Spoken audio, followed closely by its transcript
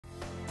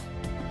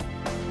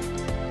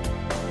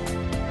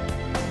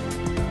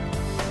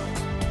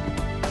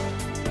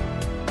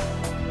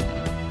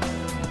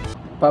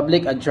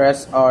Public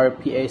address or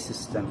PA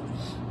system.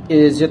 It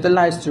is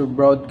utilized to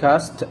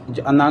broadcast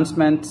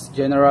announcements,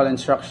 general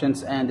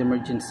instructions, and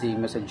emergency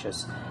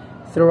messages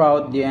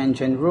throughout the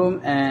engine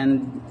room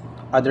and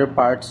other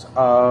parts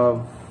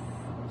of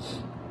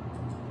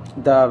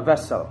the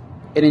vessel.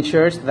 It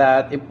ensures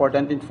that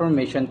important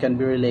information can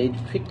be relayed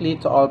quickly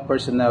to all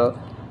personnel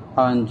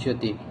on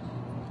duty.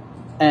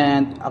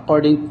 And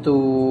according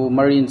to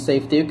marine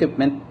safety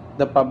equipment,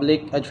 the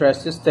public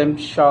address system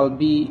shall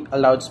be a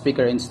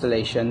loudspeaker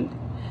installation,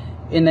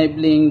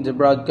 enabling the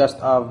broadcast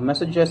of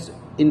messages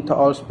into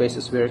all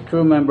spaces where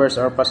crew members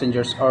or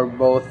passengers or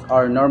both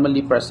are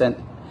normally present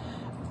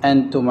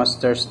and to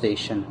master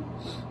station.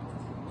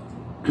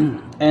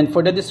 And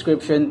for the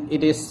description,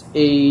 it is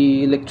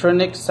a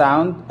electronic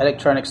sound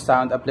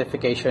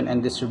amplification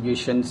and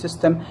distribution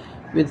system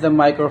with the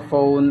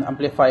microphone,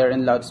 amplifier,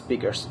 and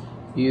loudspeakers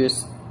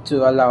used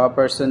to allow a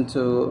person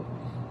to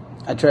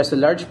address a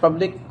large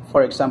public,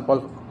 for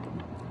example,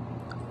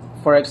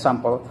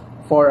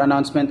 for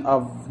announcement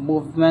of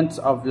movements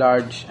of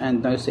large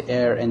and noisy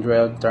air and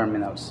rail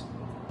terminals.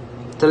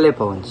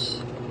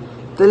 Telephones.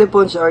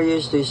 Telephones are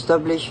used to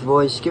establish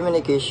voice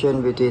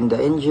communication between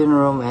the engine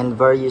room and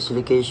various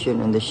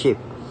locations on the ship,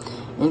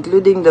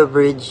 including the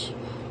bridge,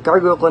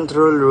 cargo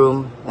control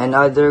room, and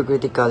other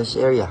critical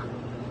areas.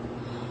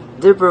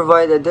 They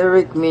provide a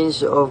direct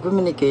means of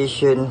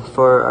communication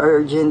for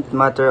urgent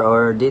matter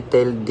or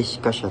detailed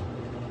discussion.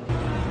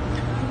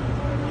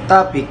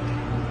 Topic: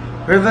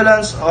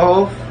 Prevalence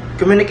of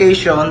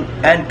communication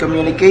and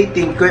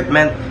communicating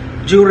equipment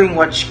during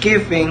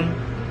watchkeeping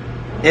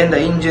in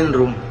the engine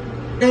room.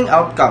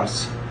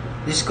 Outcomes.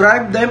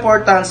 Describe the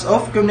importance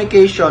of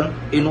communication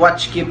in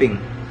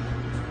watchkeeping.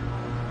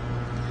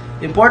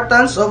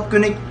 Importance of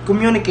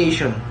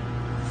communication.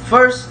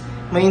 First,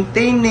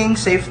 maintaining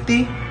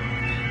safety,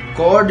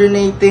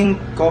 coordinating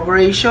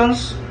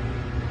operations,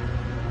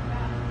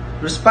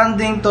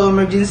 responding to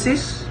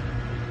emergencies,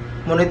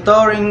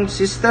 monitoring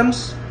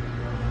systems,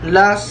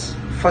 last,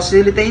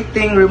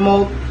 facilitating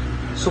remote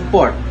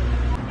support.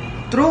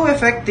 Through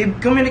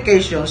effective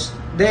communications,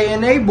 they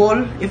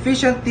enable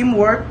efficient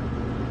teamwork,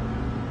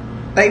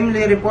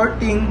 timely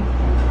reporting,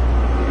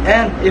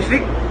 and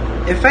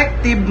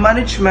effective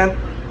management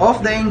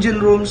of the engine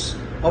room's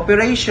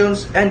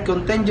operations and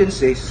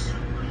contingencies.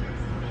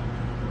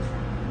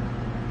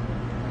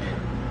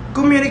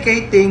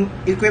 Communicating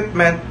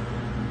equipment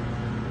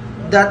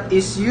that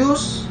is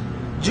used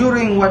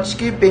during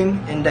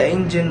watchkeeping in the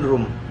engine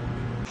room.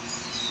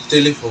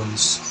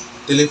 Telephones.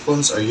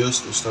 Telephones are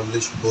used to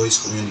establish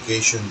voice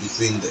communication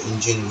between the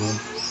engine room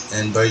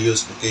and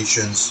various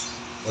locations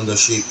on the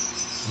ship,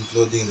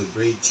 including the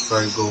bridge,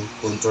 cargo,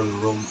 control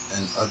room,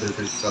 and other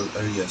critical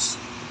areas.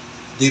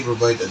 They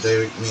provide a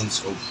direct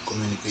means of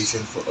communication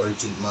for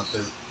urgent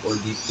matter or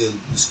detailed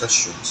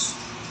discussions.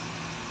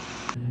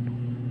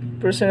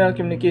 Personal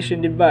communication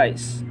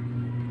device,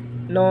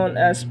 known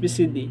as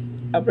PCD.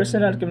 A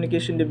personal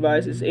communication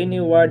device is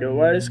any wired or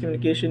wireless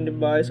communication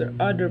device or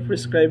other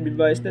prescribed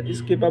device that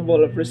is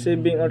capable of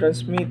receiving or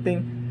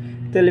transmitting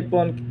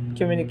telephone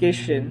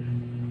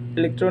communication,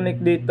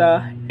 electronic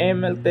data,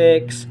 email,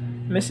 text,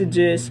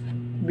 messages,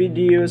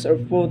 videos or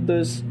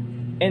photos,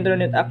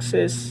 internet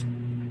access.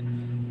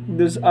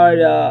 Those are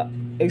the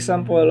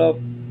example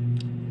of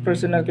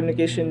personal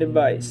communication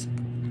device.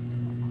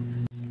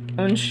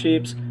 On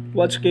ships,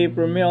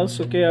 watchkeeper may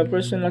also carry a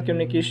personal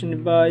communication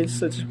device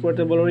such as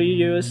portable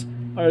radios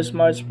or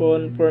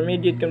smartphone for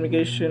immediate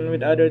communication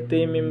with other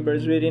team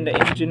members within the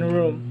engine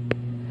room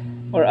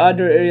or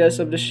other areas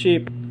of the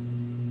ship.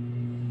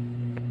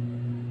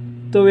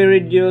 Two-way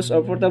radios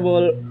or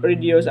portable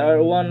radios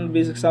are one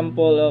basic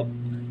example of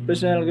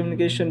personal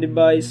communication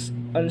device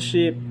on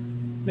ship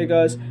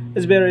because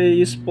it's very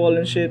useful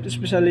on ship,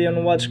 especially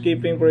on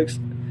watchkeeping.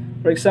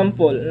 For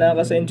example,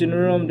 naka sa engine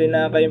room, din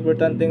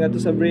naka-importante nga to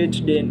sa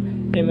bridge,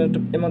 din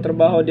imong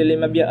trabaho dili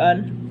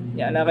mabiyaan.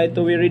 Yan, naka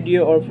two-way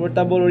radio or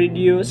portable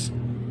radios.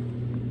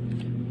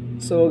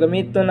 So,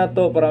 gamito na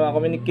to para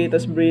ma-communicate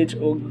as bridge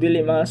o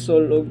dili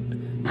mahasol o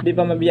di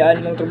pa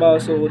mabiyaan mong trabaho.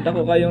 So,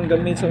 dako kayong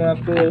gamit sa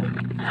mga crew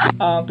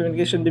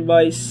communication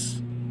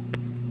device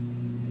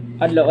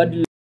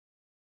adlaw-adlaw.